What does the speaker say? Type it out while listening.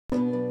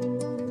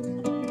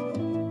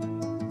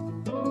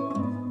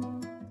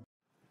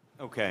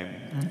Okay.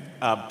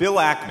 Bill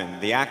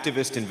Ackman, the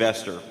activist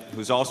investor,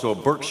 who's also a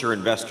Berkshire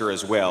investor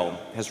as well,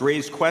 has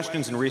raised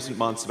questions in recent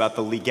months about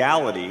the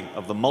legality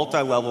of the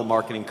multi-level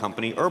marketing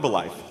company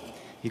Herbalife.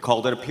 He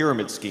called it a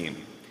pyramid scheme.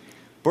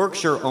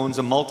 Berkshire owns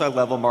a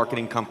multi-level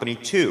marketing company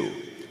too,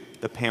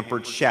 the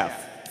Pampered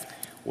Chef.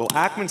 Will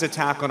Ackman's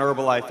attack on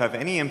Herbalife have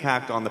any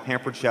impact on the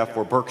Pampered Chef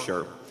or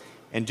Berkshire?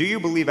 And do you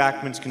believe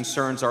Ackman's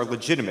concerns are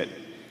legitimate?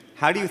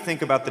 How do you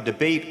think about the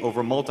debate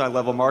over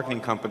multi-level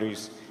marketing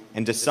companies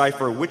and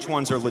decipher which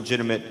ones are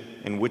legitimate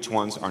and which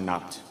ones are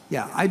not?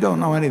 Yeah, I don't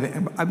know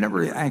anything. I've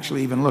never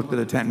actually even looked at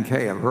a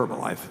 10K of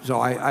Herbalife,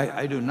 so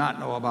I do not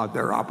know about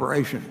their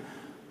operation.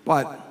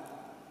 But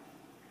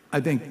I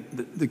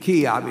think the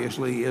key,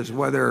 obviously, is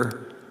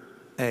whether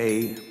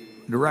a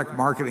direct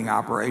marketing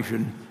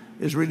operation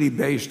is really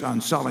based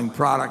on selling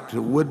product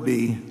to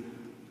would-be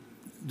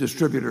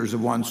distributors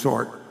of one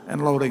sort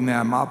and loading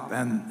them up,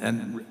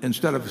 and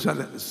instead of,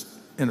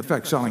 in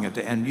effect, selling it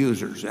to end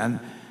users. And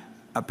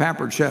a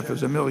Pampered Chef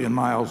is a million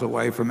miles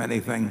away from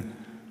anything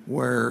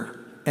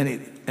where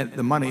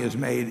the money is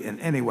made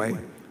in any way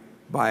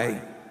by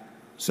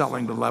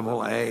selling to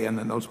level A and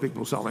then those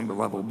people selling to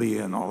level B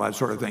and all that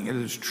sort of thing. It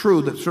is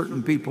true that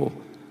certain people,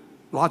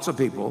 lots of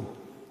people,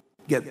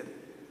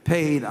 get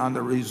paid on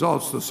the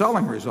results, the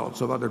selling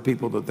results of other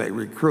people that they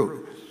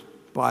recruit.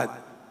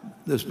 But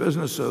this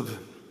business of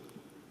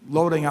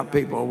loading up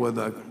people with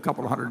a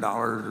couple of $100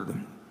 or the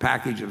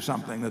package of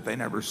something that they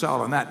never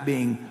sell, and that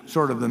being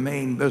sort of the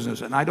main business.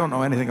 And I don't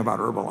know anything about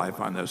Herbalife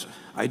on this.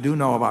 I do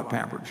know about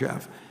Pampered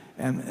Chef,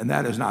 and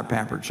that is not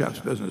Pampered Chef's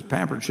business.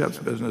 Pampered Chef's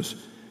business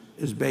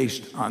is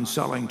based on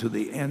selling to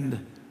the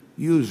end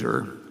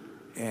user,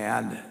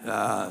 and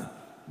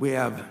we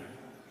have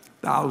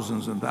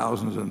thousands and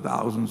thousands and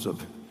thousands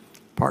of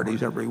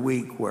parties every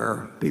week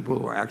where people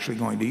who are actually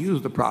going to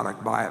use the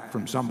product buy it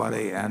from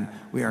somebody, and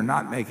we are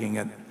not making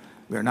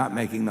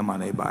the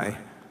money by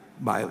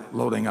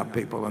loading up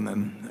people and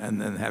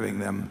then having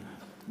them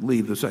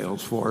leave the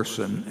sales force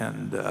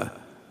and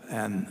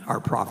our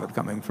profit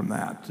coming from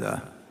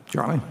that.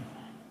 Charlie?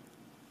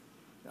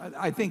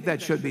 I think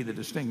that should be the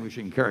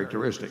distinguishing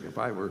characteristic. If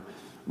I were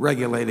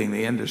regulating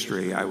the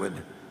industry, I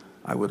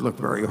would look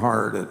very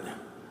hard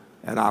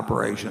at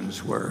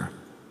operations where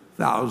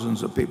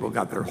thousands of people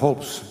got their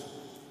hopes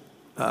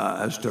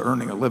as to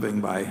earning a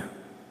living by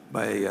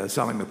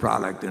selling the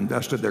product,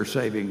 invested their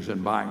savings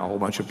in buying a whole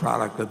bunch of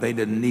product that they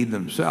didn't need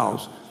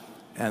themselves,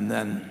 and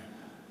then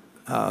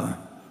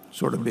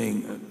sort of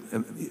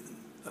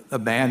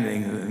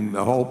abandoning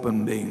the hope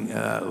and being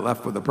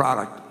left with the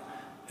product,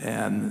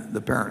 and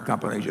the parent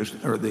company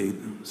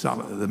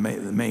the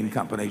main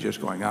company just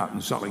going out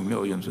and selling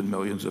millions and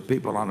millions of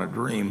people on a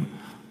dream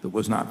that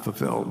was not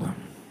fulfilled.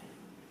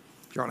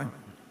 Charlie?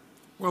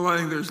 Well, I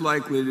think there's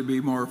likely to be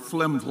more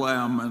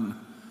flim-flam and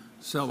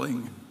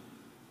selling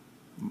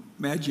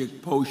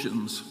magic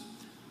potions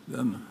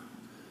than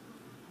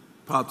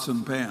pots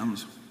and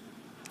pans.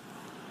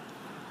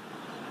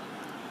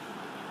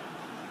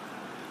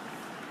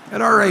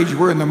 At our age,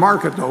 we're in the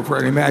market, though, for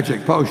any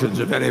magic potions,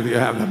 if any of you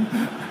have them.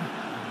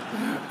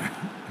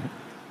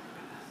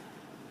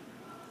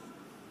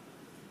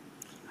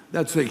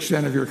 That's the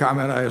extent of your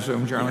comment, I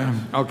assume, Charlie? Yes.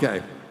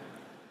 Okay.